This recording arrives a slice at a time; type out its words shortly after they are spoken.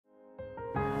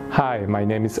Hi, my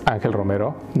name is Angel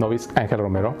Romero, Novice Angel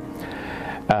Romero.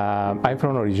 I'm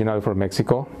originally from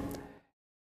Mexico.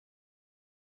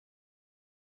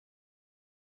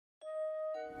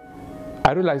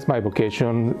 I realized my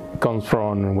vocation comes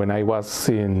from when I was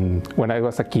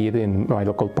a kid in my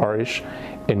local parish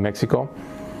in Mexico.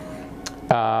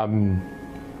 I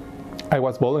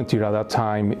was volunteer at that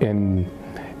time, and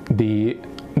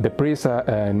the priest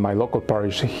in my local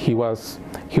parish, he was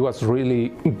really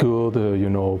good.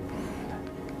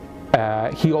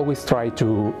 He always tried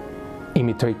to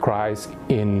imitate Christ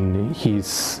in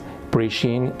his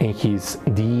preaching, in his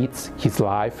deeds, his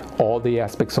life, all the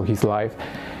aspects of his life.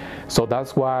 So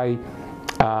that's why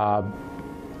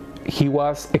he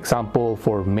was example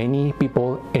for many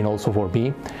people and also for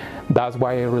me. That's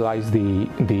why I realized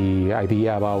the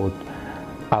idea about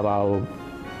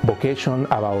vocation,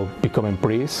 about becoming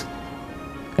priest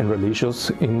and religious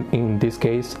in this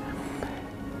case.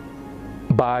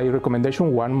 By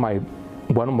recommendation, one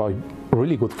of my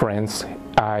really good friends,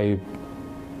 I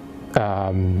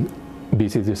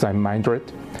visited St.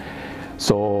 Mildred.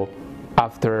 So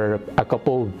after a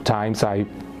couple times I've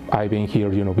been here,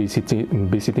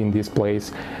 visiting this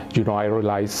place, I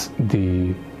realized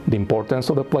the importance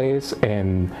of the place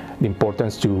and the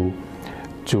importance to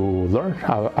learn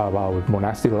about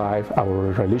monastic life,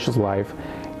 our religious life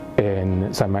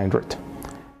in St. Mildred.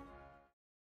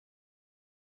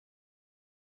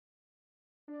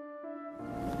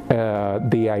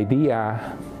 The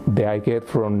idea that I get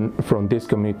from this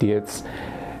community is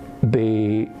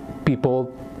the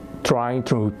people trying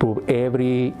to improve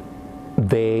every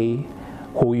day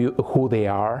who they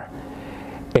are,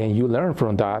 and you learn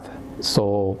from that.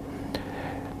 So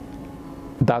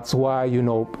that's why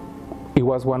it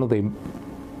was one of the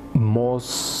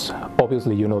most,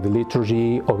 obviously, the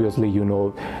liturgy, obviously,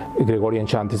 Gregorian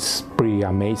chant is pretty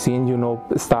amazing,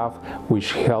 stuff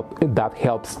which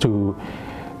helps to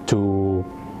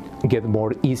get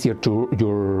more easier to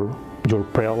your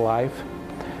prayer life.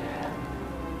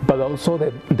 But also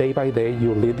that day by day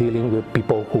you're dealing with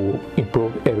people who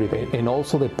improve every day, and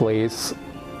also the place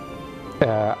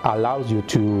allows you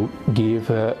to give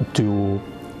to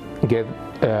get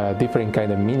different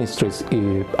kind of ministries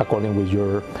according with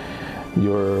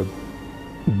your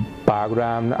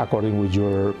background, according with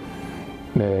your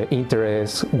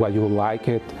interests, what you like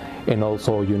it, and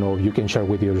also you can share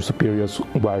with your superiors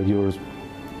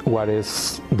what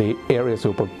is the areas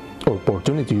of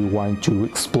opportunity you want to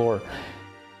explore.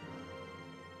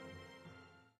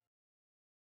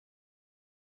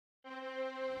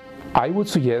 I would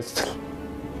suggest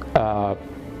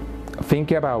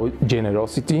think about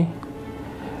generosity,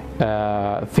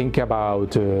 think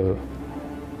about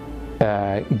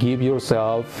give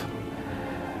yourself,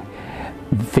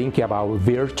 think about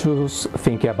virtues,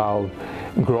 think about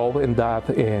grow in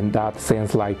that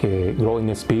sense, like growing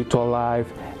in spiritual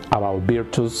life, about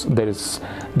virtues. There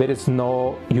is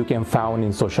no you can find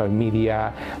in social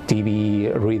media,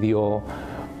 TV, radio,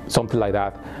 something like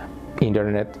that,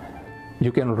 internet.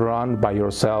 You can run by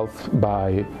yourself,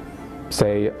 by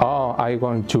say, oh, I'm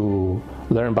going to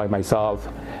learn by myself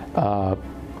how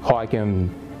I can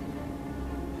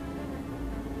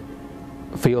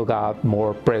feel God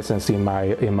more presence in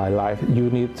my life. You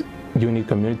need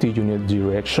community, you need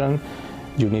direction,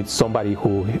 you need somebody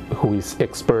who is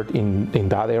expert in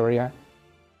that area.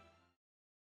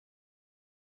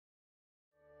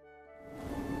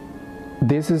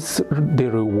 This is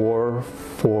the reward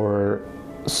for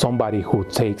somebody who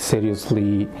takes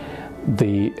seriously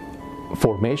the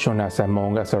formation as a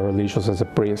monk, as a religious, as a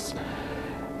priest.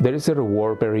 There is a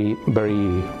reward very,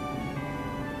 very,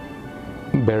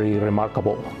 very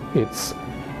remarkable.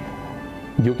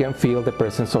 You can feel the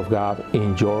presence of God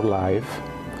in your life,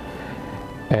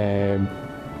 and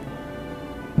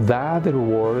that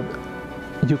reward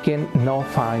you can not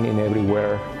find in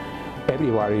everywhere.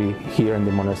 Everybody here in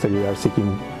the monastery are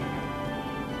seeking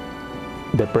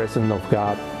the presence of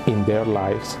God in their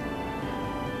lives.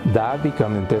 That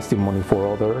becomes a testimony for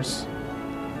others,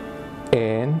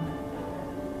 and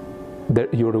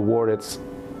your reward is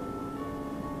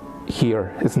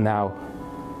here, is now,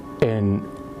 and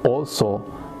also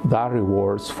that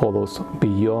rewards follows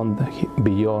beyond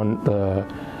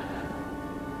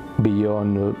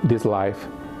this life.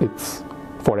 It's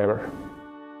forever.